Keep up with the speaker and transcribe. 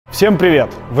Всем привет!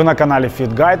 Вы на канале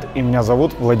FITGUIDE и меня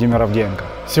зовут Владимир Авдеенко.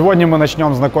 Сегодня мы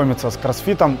начнем знакомиться с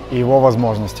кроссфитом и его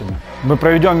возможностями. Мы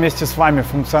проведем вместе с вами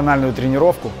функциональную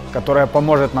тренировку, которая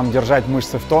поможет нам держать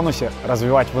мышцы в тонусе,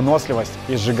 развивать выносливость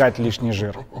и сжигать лишний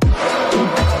жир.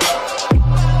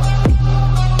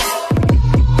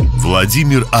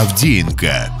 Владимир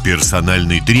Авдеенко –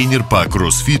 персональный тренер по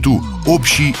кроссфиту,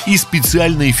 общей и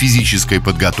специальной физической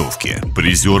подготовке,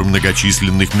 призер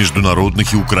многочисленных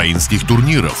международных и украинских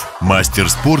турниров, мастер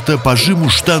спорта по жиму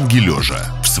штанги лежа.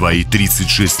 В свои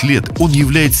 36 лет он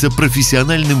является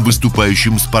профессиональным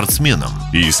выступающим спортсменом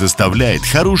и составляет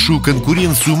хорошую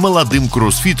конкуренцию молодым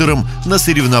кроссфитерам на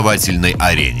соревновательной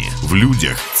арене. В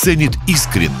людях ценит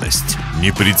искренность,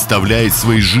 не представляет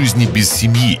своей жизни без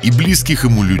семьи и близких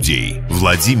ему людей.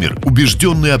 Владимир –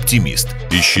 убежденный оптимист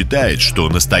и считает, что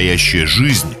настоящая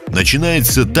жизнь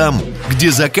начинается там, где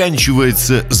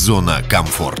заканчивается зона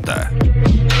комфорта.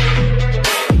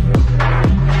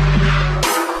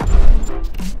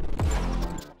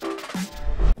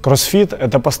 Кроссфит –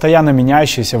 это постоянно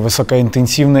меняющиеся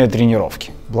высокоинтенсивные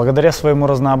тренировки. Благодаря своему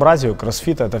разнообразию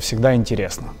кроссфит – это всегда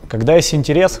интересно. Когда есть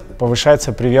интерес,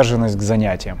 повышается приверженность к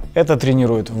занятиям. Это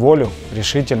тренирует волю,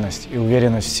 решительность и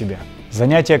уверенность в себе.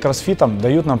 Занятия кроссфитом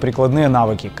дают нам прикладные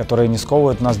навыки, которые не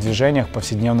сковывают нас в движениях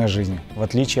повседневной жизни, в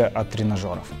отличие от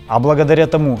тренажеров. А благодаря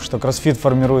тому, что кроссфит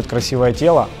формирует красивое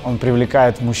тело, он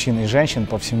привлекает мужчин и женщин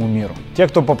по всему миру. Те,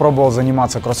 кто попробовал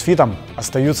заниматься кроссфитом,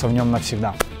 остаются в нем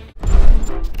навсегда.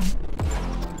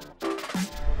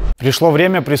 Пришло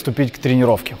время приступить к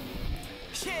тренировке.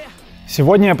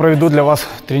 Сегодня я проведу для вас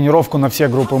тренировку на все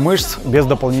группы мышц без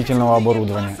дополнительного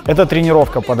оборудования. Эта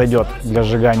тренировка подойдет для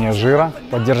сжигания жира,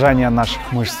 поддержания наших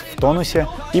мышц в тонусе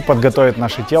и подготовит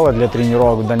наше тело для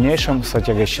тренировок в дальнейшем с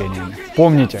отягощениями.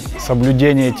 Помните,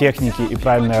 соблюдение техники и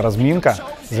правильная разминка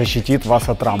защитит вас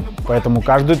от травм, поэтому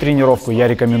каждую тренировку я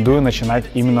рекомендую начинать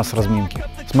именно с разминки.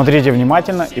 Смотрите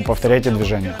внимательно и повторяйте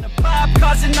движения.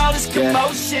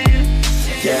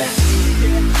 Yeah,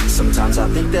 sometimes I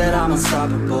think that I'm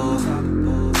unstoppable.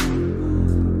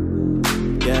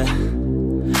 Yeah,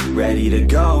 ready to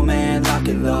go, man, lock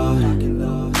and load.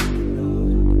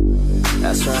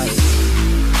 That's right,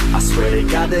 I swear to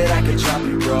God that I could drop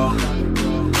it, bro.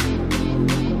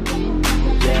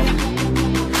 Yeah,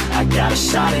 I got a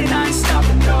shot and I ain't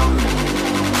stopping, no.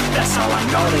 That's how I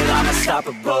know that I'm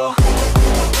unstoppable.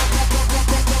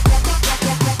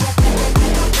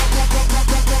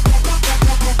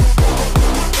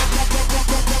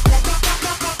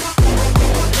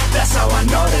 That's how I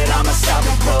know that I'm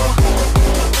unstoppable.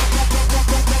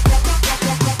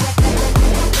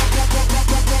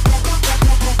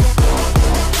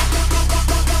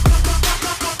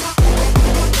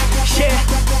 Yeah,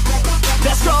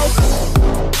 let's go.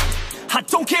 I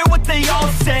don't care what they all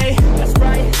say. That's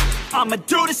right, I'ma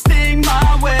do this thing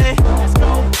my way. Let's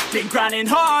go. Been grinding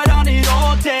hard on it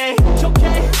all day.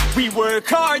 Okay, we work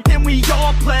hard, then we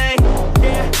all play.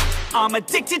 Yeah, I'm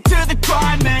addicted to the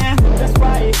grind, man. That's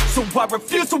right. So I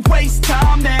refuse to waste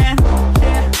time, man.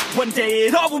 Yeah. One day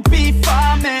it all will be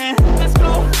fine, man. Let's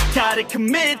go. Gotta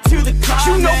commit to the climb.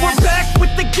 You know we're back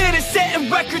with the Guinness,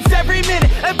 setting records every minute,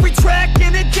 every track.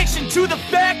 In addiction to the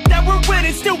fact that we're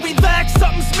winning, still we lack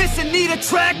something's missing. Need a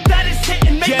track that is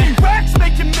hitting, making racks,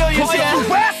 making millions. Oh, yeah.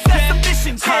 That's the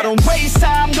mission. Yeah. I don't waste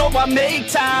time, no, I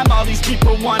make time. All these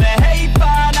people wanna hate,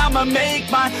 fine, I'ma make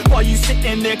mine. While you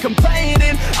sitting there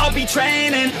complaining, I'll be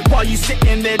training. While you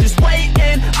sitting there just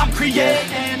waiting, I'm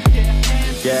creating.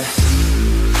 Yeah,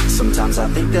 sometimes I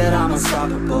think that I'm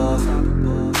unstoppable.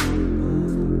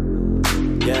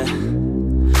 Yeah,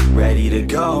 ready to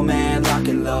go, man, lock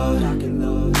and load.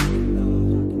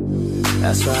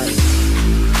 That's right,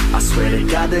 I swear to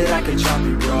God that I could drop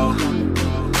it, bro.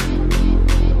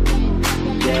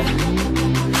 Yeah,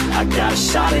 I got a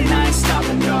shot and I ain't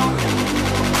stopping, no.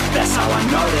 That's how I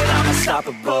know that I'm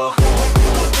unstoppable.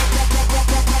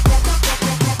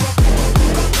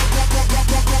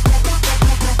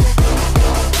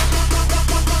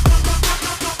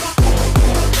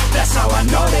 That's how I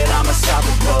know that I'm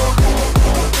unstoppable.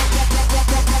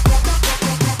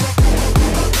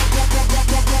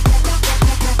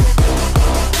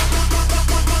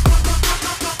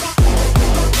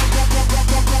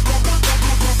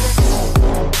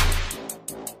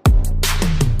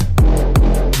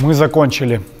 Мы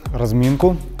закончили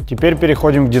разминку, теперь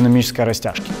переходим к динамической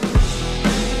растяжке.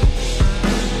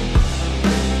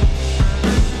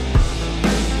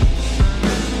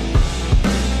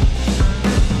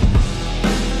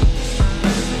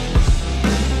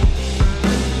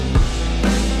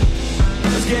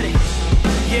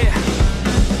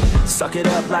 suck it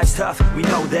up, life's tough, we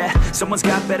know that. Someone's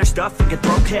got better stuff and can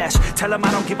throw cash. Tell them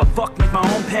I don't give a fuck, make my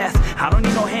own path. I don't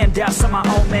need no handouts, I'm my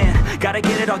own man. Gotta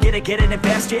get it, I'll get it in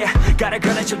fast, yeah. Got a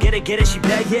girl and she'll get it, she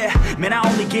bad, yeah. Man, I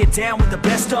only get down with the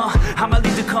best, I'ma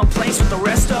leave the complaints with the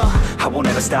rest, I won't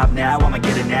ever stop now, I'ma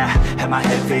get it now. Have my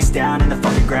head face down in the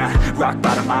fucking ground. Rock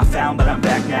bottom I found, but I'm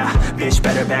back now. Bitch,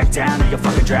 better back down or you'll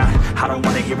fucking drown. I don't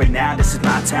wanna hear it now, this is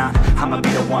my town. I'ma be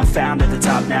the one found at the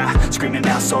top now. Screaming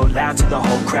out so loud to the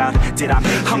whole crowd. Did I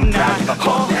make you proud? Give a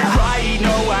fuck now. Right,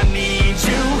 no, I need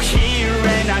you here,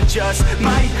 and I just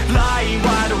might lie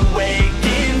wide awake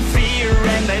in fear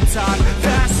and let time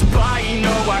pass by.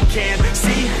 No, I can't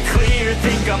see clear,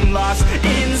 think I'm lost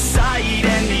inside,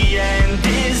 and the end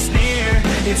is near.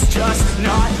 It's just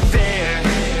not fair.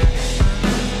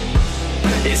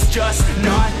 It's just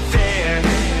not fair.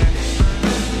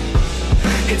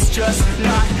 It's just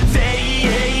not fair.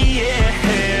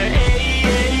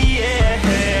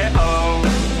 Oh,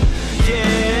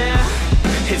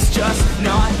 yeah. It's just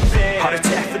not fair. Heart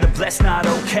attack for the blessed, not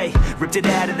okay. Ripped it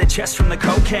out of the chest from the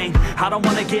cocaine. I don't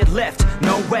wanna get left,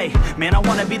 no way. Man, I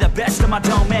wanna be the best of my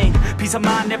domain. Peace of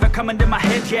mind never coming to my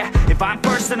head, yeah. If I'm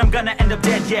first, then I'm gonna end up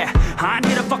dead, yeah. I ain't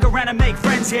here to fuck around and make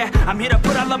friends, yeah. I'm here to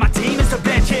put all of my demons to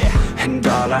bed, yeah. And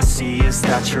all I see is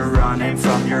that you're running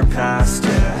from your past,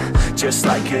 yeah. Just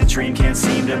like a dream, can't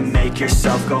seem to make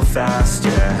yourself go fast,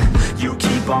 yeah. You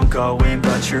keep on going,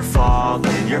 but you're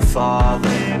falling, you're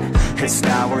falling. It's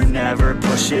now or never,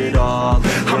 push it all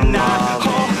in. I'm not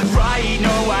alright,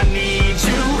 no, I need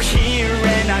you here,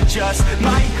 and I just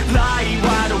might lie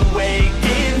wide awake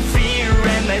in fear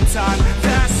and let time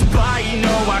pass by.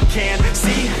 No, I can't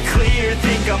see clear,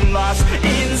 think I'm lost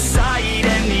inside,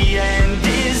 and the end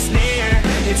is near.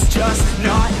 It's just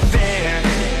not fair.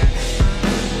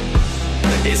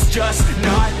 It's just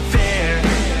not fair.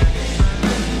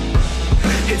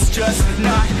 It's just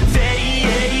not fair.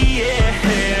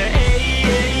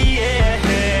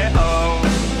 Oh,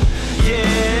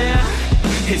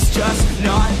 yeah. It's just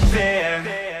not fair.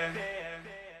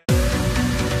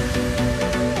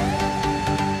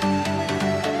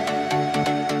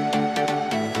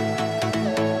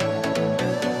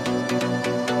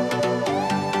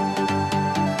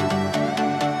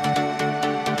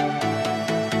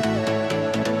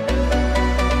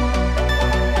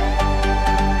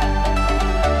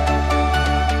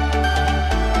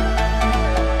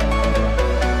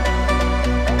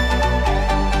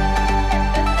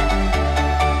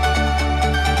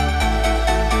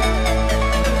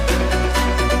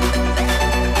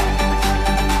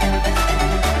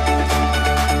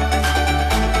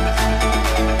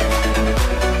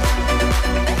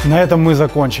 На этом мы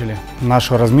закончили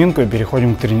нашу разминку и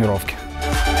переходим к тренировке.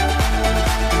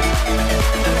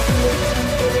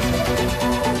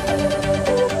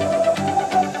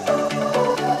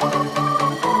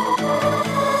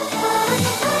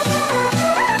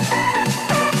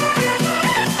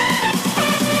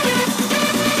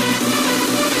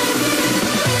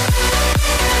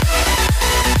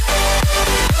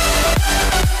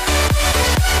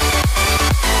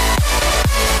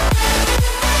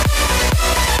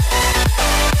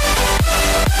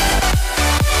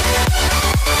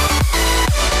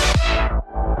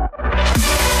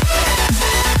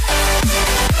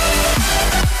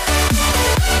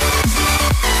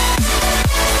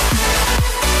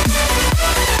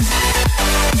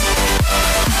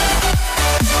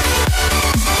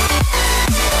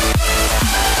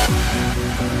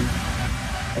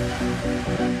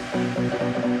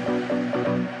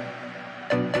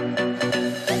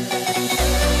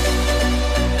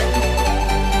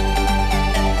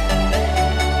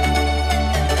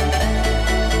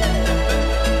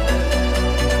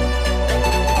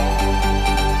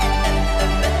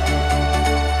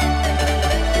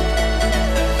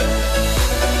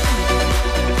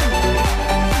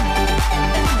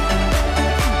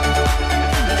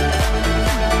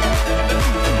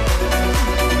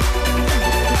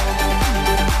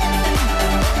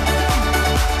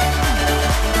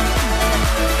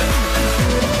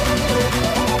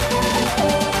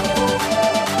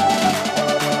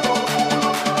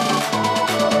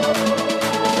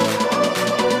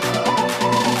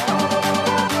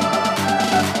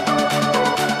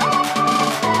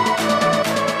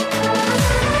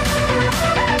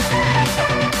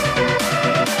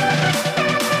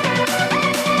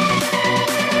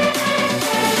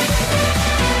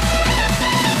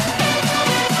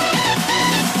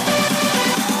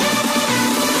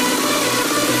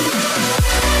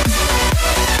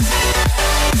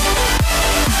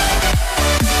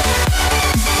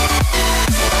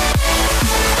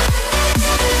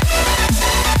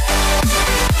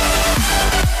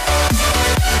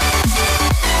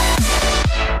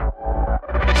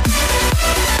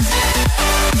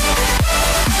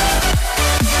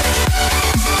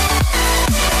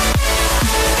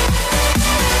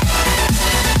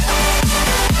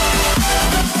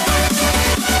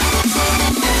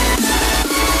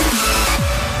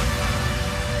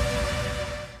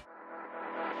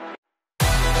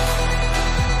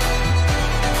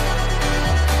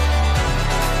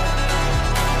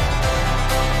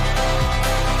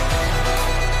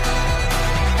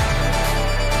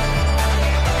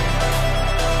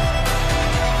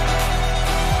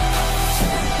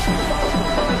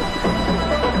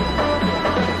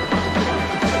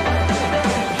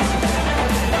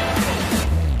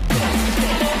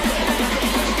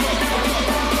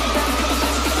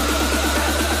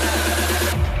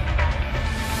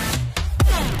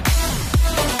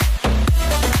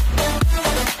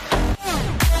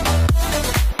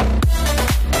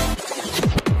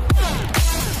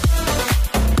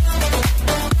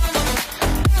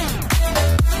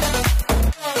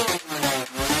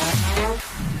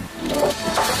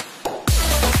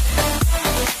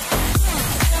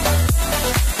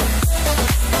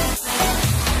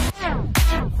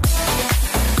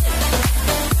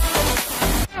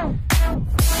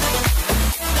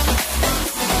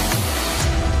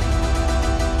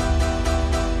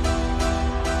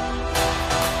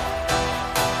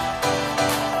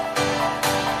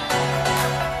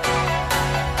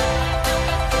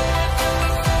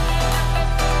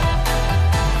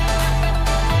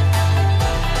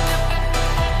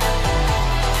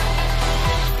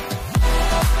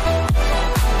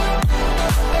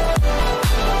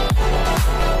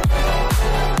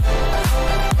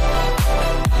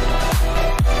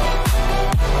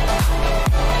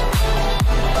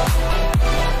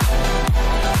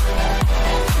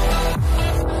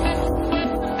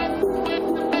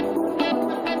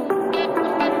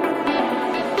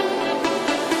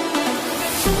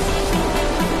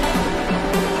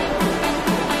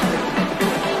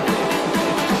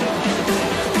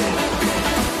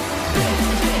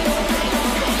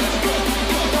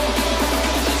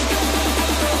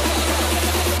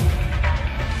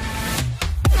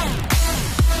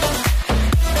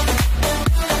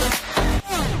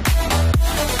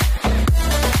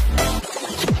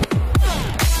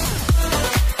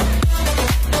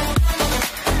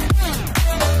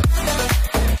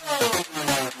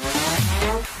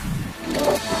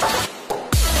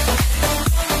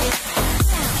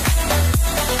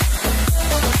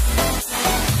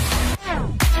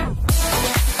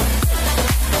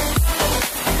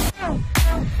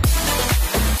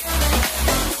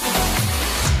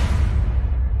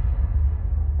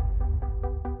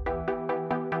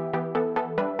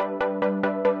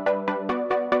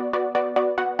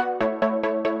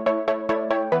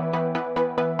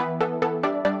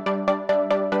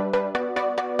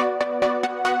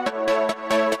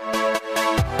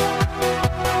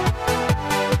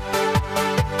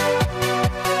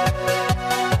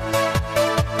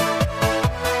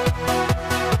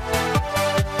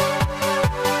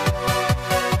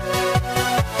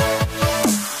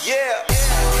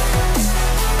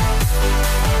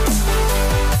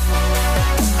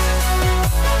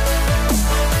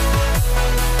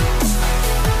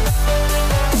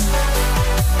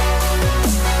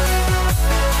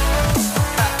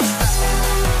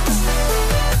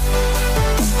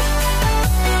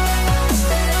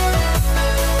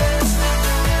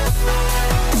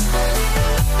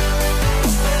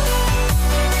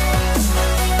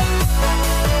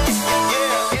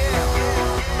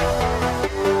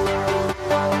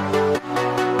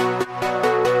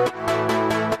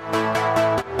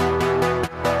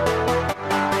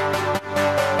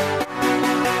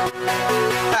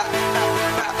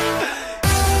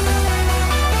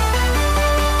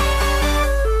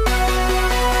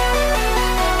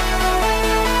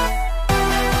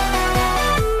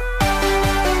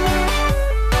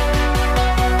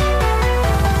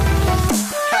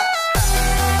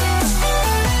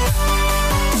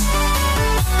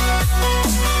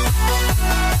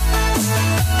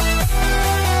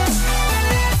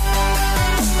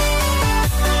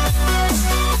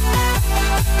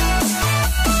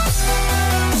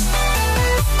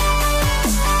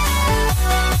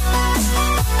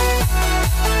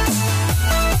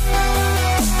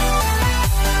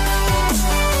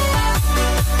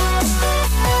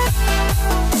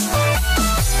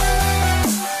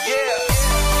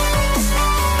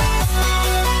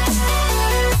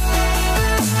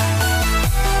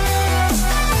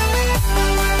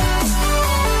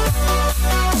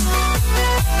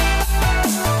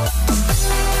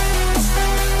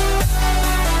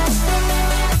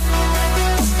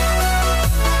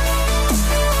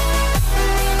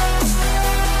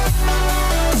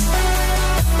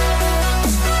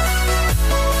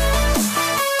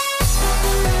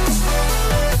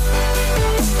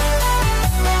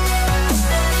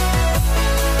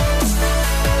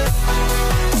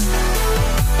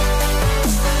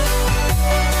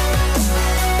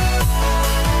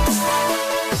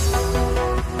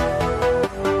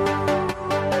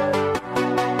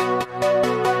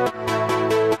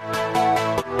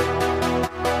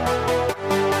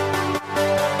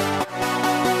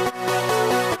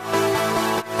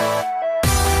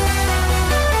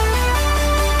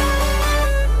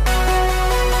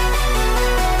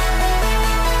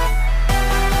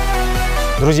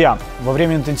 Друзья, во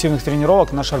время интенсивных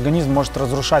тренировок наш организм может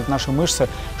разрушать наши мышцы,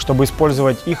 чтобы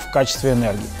использовать их в качестве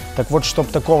энергии. Так вот, чтобы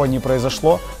такого не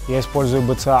произошло, я использую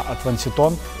BCCA от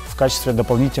Ванситон в качестве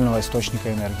дополнительного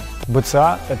источника энергии.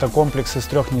 BCCA – это комплекс из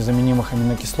 3 незаменимых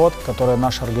аминокислот, которые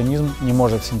наш организм не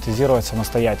может синтезировать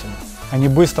самостоятельно. Они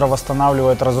быстро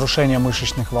восстанавливают разрушение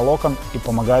мышечных волокон и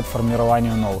помогают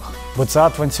формированию новых. BCCA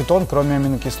от Ванситон, кроме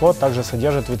аминокислот, также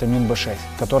содержит витамин В6,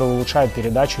 который улучшает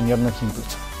передачу нервных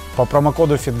импульсов. По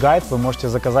промокоду FITGUIDE вы можете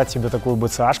заказать себе такую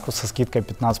BCCA-шку со скидкой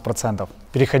 15%.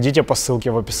 Переходите по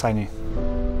ссылке в описании.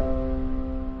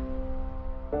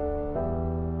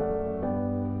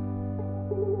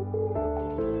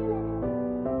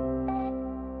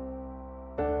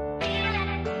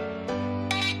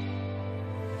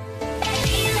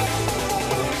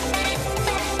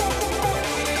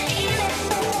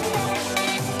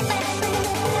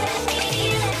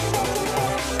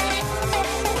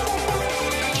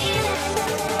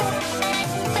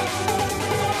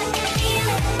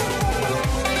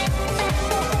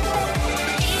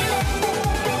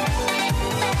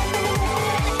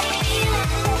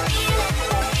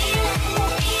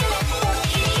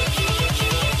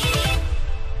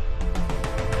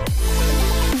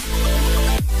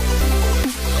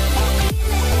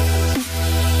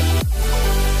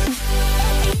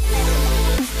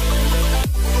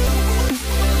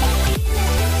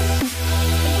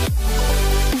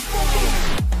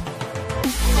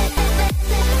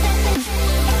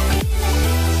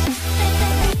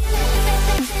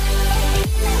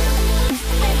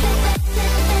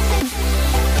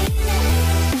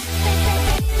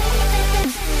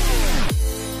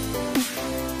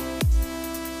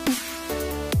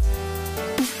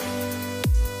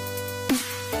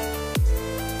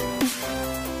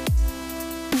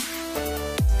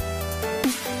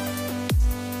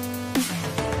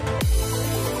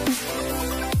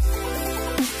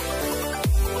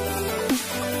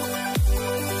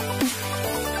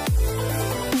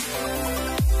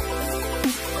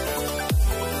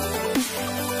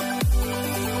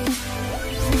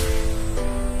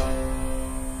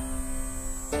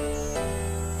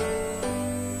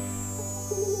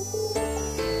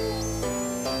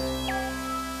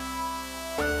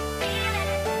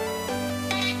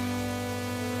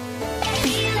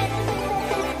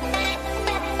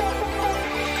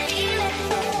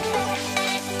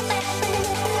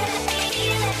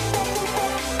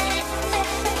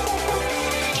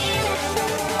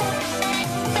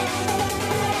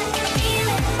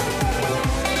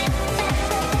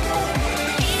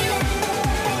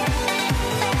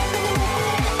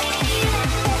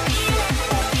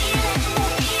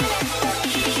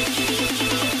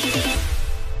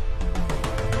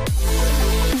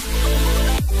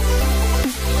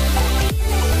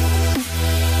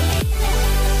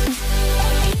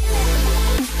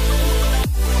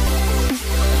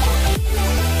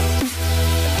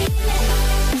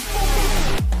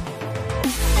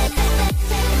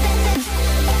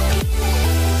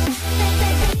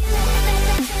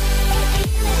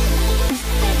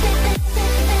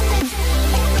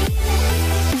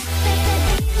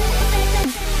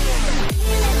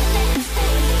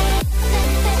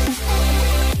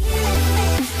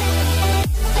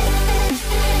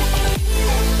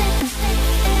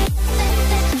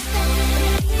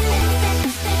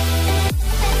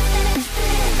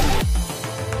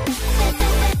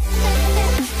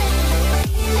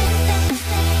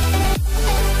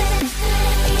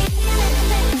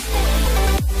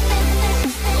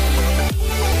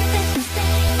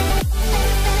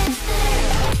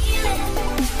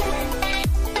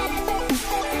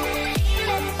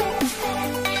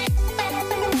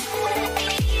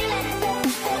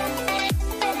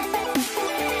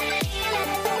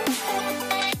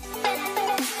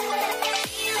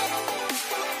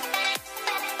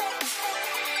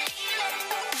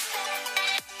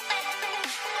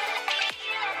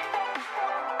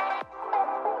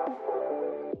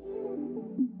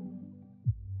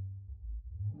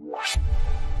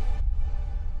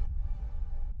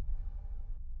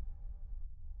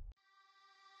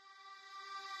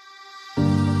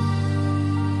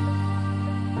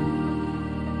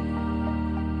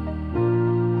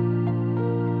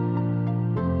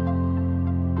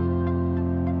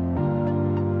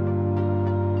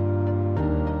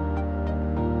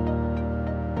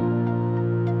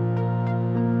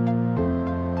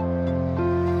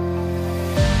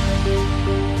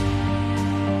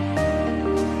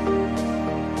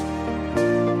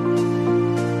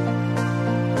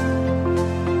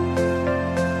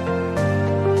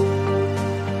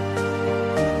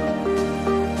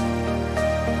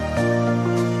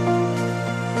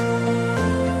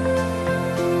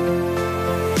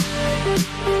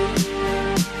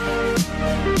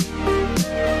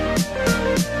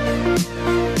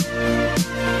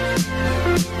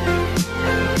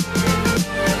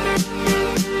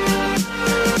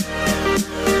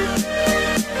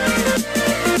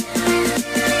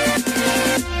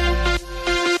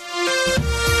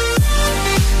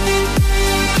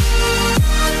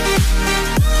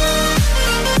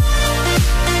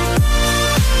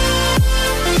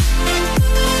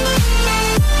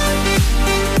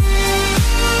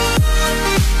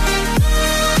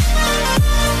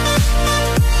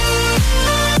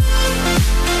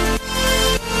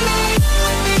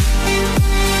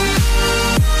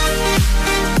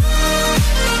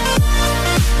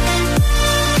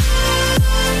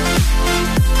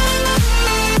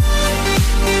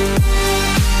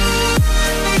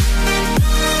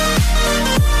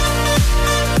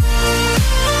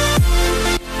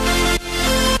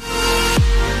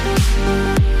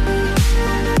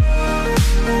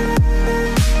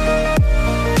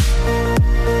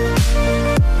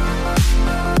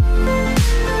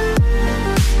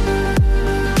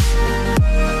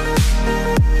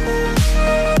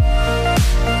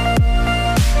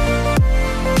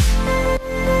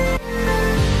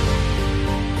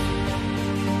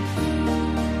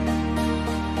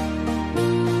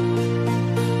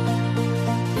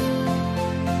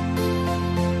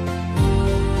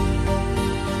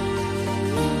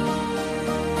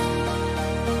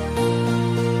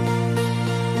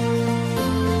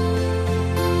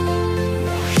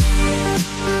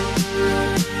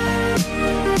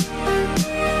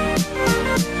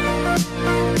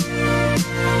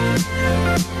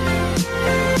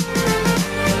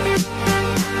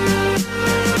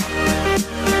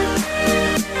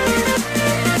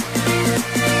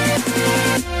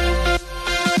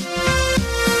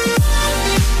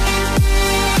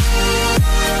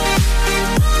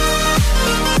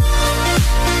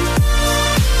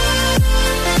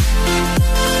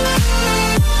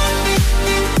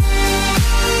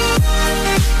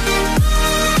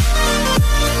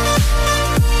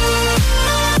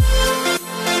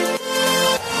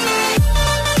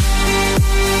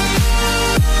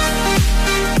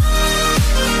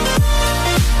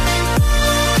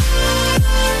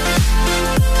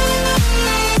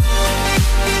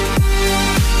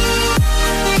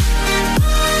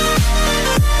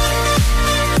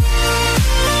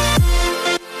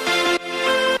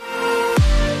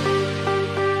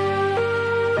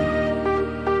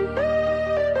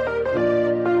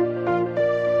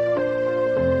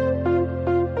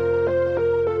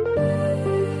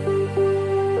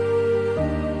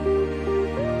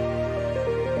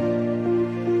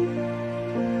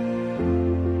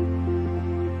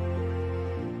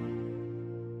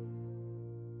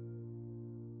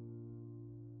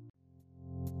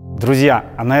 Друзья,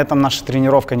 а на этом наша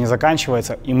тренировка не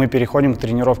заканчивается, и мы переходим к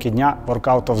тренировке дня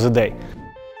Workout of the Day.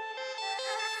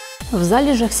 В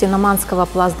залежах Синоманского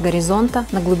пласт-горизонта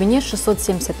на глубине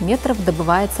 670 метров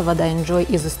добывается вода Enjoy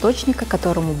из источника,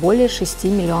 которому более 6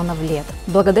 миллионов лет.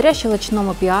 Благодаря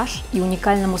щелочному pH и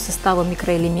уникальному составу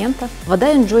микроэлементов,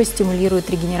 вода Enjoy стимулирует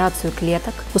регенерацию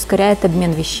клеток, ускоряет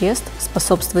обмен веществ,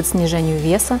 способствует снижению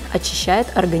веса, очищает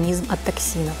организм от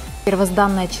токсинов.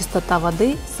 Первозданная чистота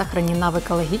воды сохранена в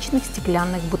экологичных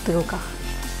стеклянных бутылках.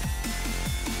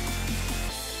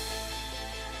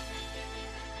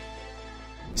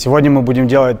 Сегодня мы будем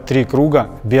делать 3 круга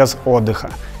без отдыха.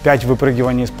 5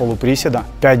 выпрыгиваний из полуприседа,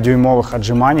 5 дюймовых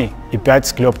отжиманий и 5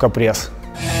 склепка пресс.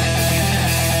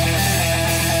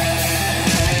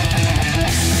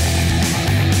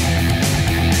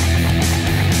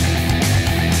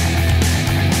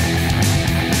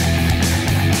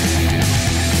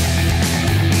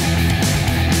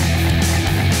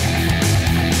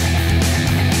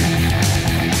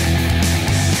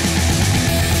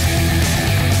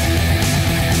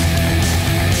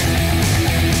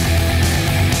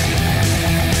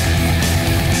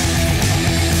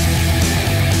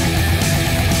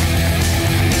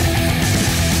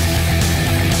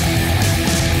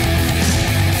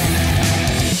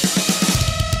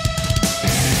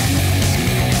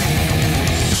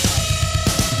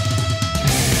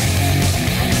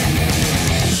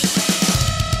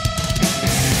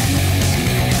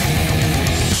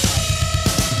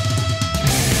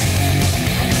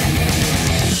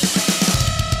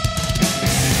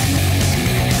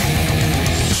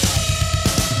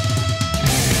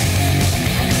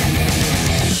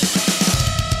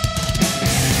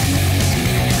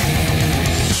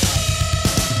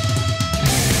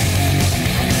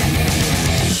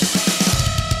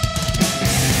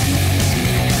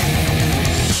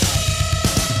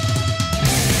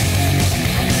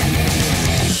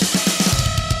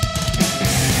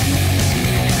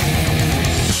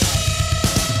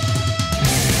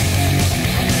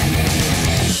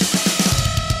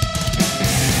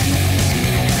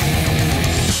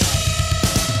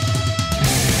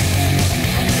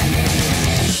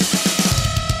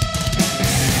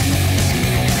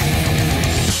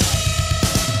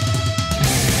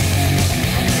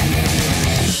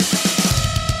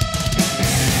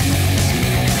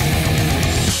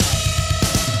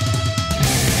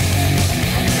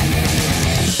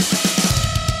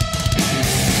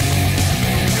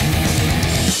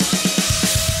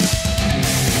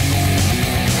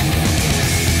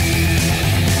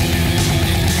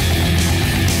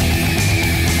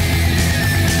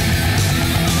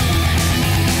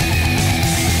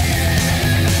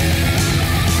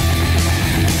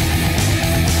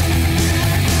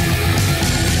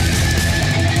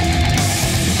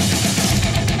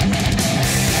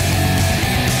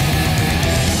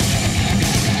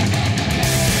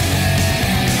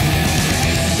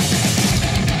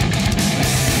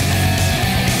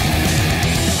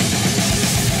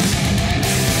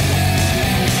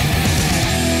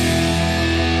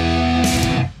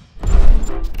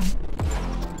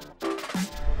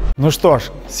 Ну что ж,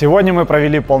 сегодня мы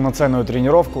провели полноценную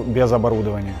тренировку без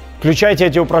оборудования. Включайте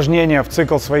эти упражнения в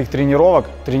цикл своих тренировок,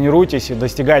 тренируйтесь и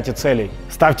достигайте целей.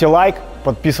 Ставьте лайк,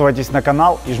 подписывайтесь на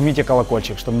канал и жмите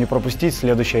колокольчик, чтобы не пропустить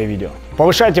следующее видео.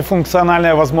 Повышайте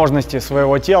функциональные возможности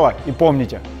своего тела и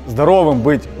помните, здоровым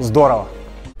быть здорово!